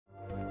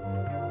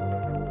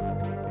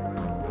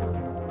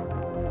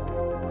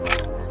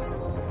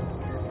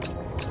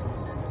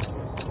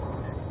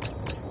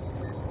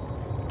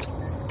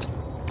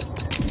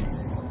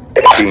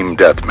Team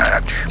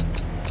deathmatch.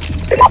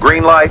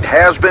 Green light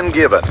has been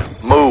given.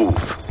 Move.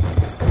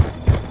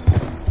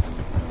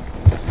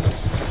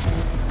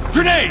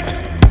 Grenade!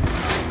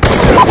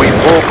 We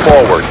pull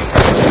forward.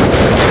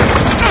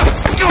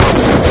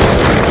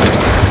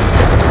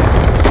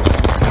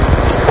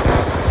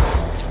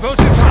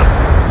 Explosives hot.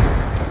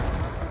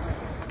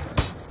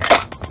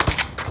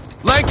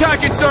 Leg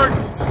tack insert!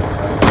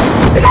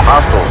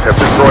 Hostiles have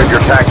destroyed your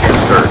tac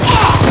insert.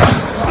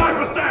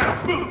 Snipers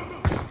down! Move!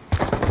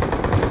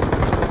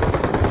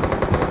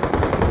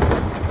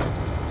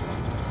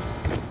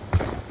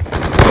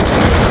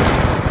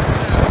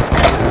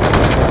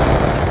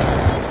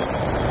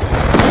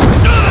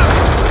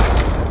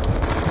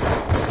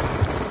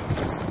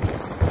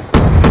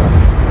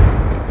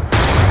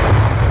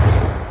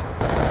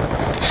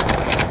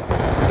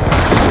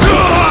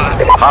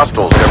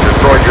 Hostiles have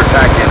destroyed your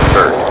tac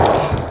insert.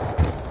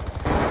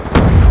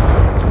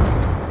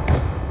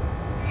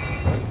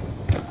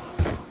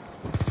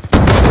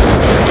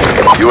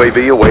 UAV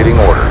awaiting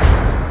orders.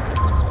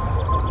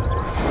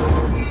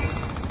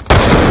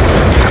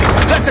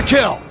 That's a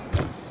kill!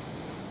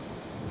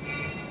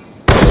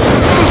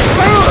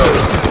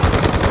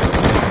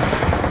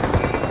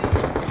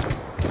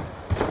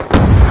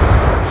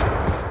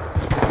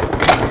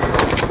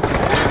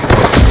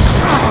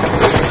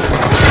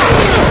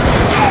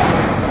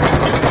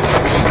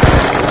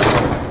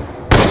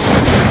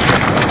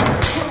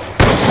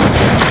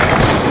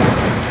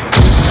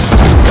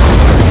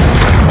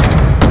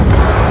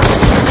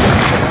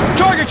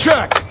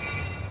 Check!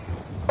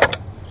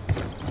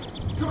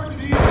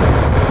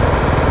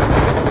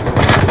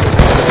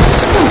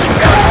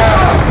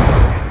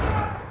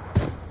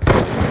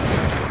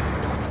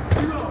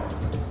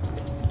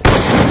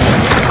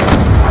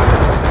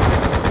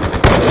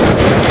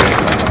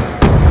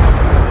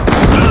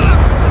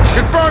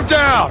 Confirm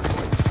down!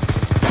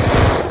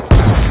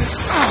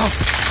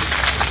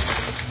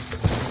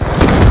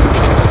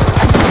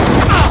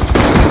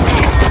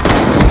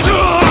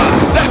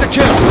 That's a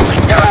kill!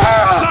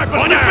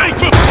 On your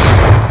feet!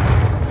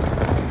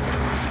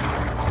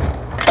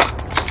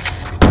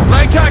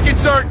 Leg tack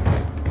insert!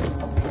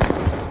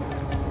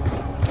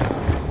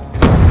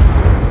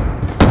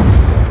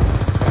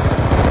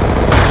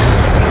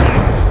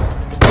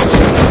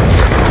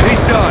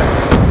 He's done!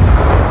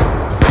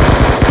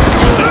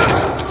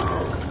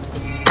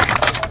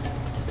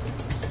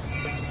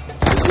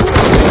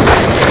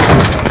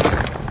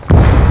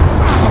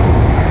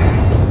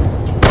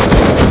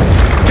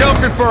 Kill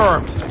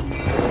confirmed!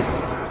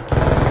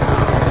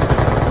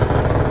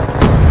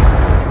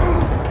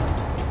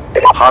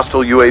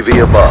 Hostile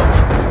UAV above.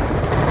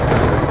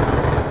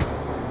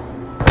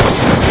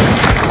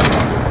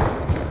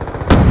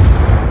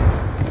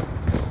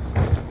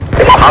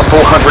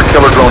 Hostile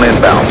hunter-killer drone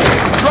inbound.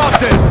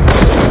 Dropped it!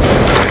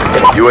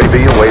 UAV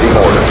awaiting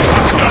order.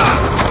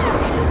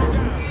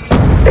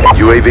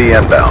 UAV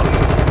inbound.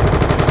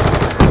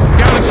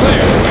 Down and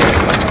clear!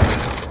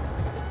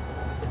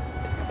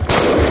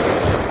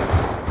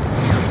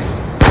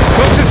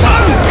 Explosives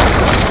hot!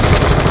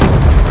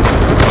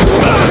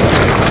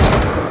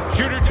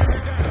 Shooter down!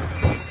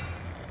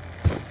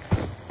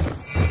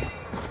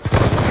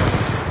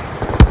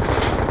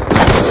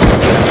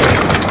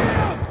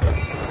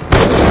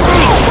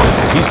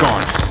 He's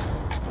gone.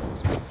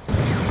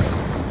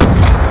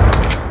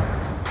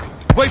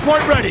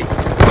 Waypoint ready!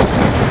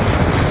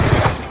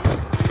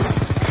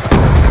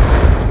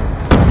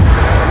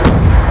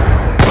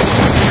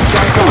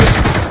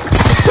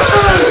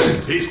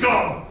 He's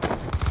gone!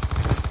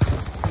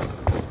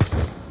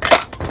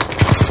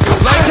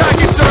 Light attack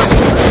insert!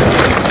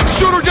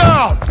 Shoot her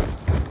down!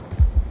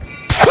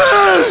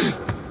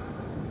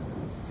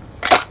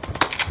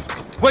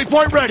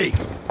 Waypoint ready!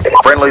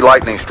 Friendly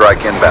lightning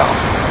strike inbound.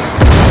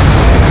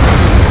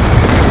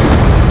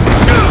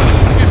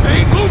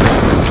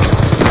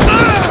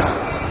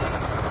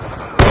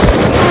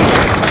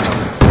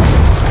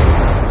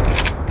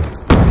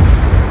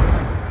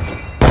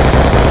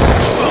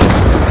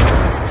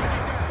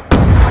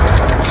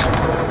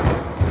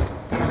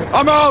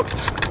 I'm out!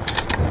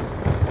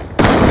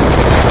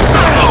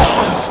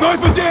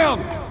 Sniper down!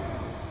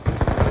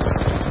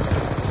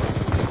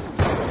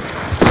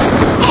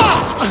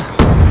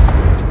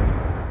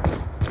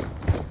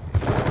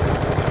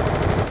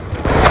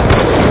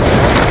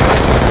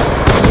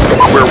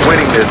 We're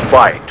winning this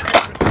fight.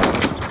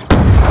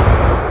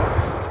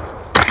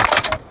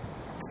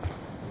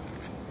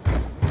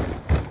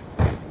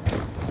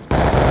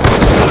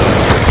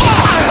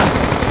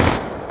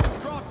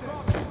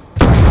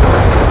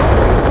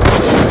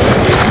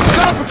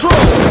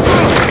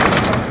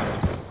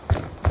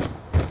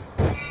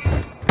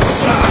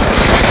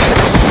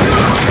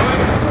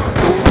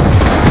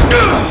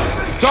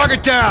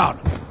 Target down!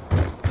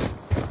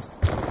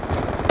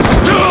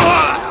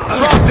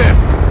 Dropped him!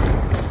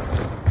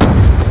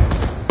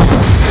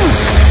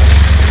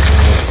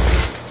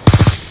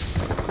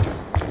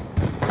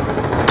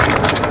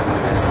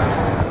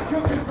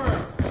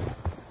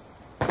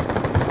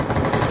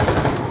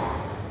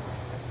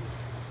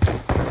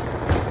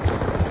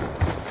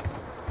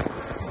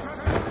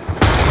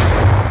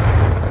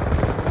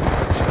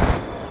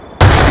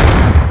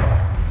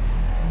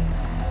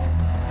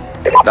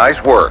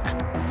 Nice work.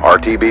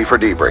 RTB for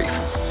debrief.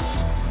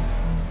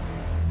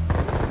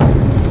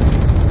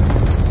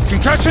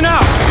 Concussion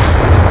out!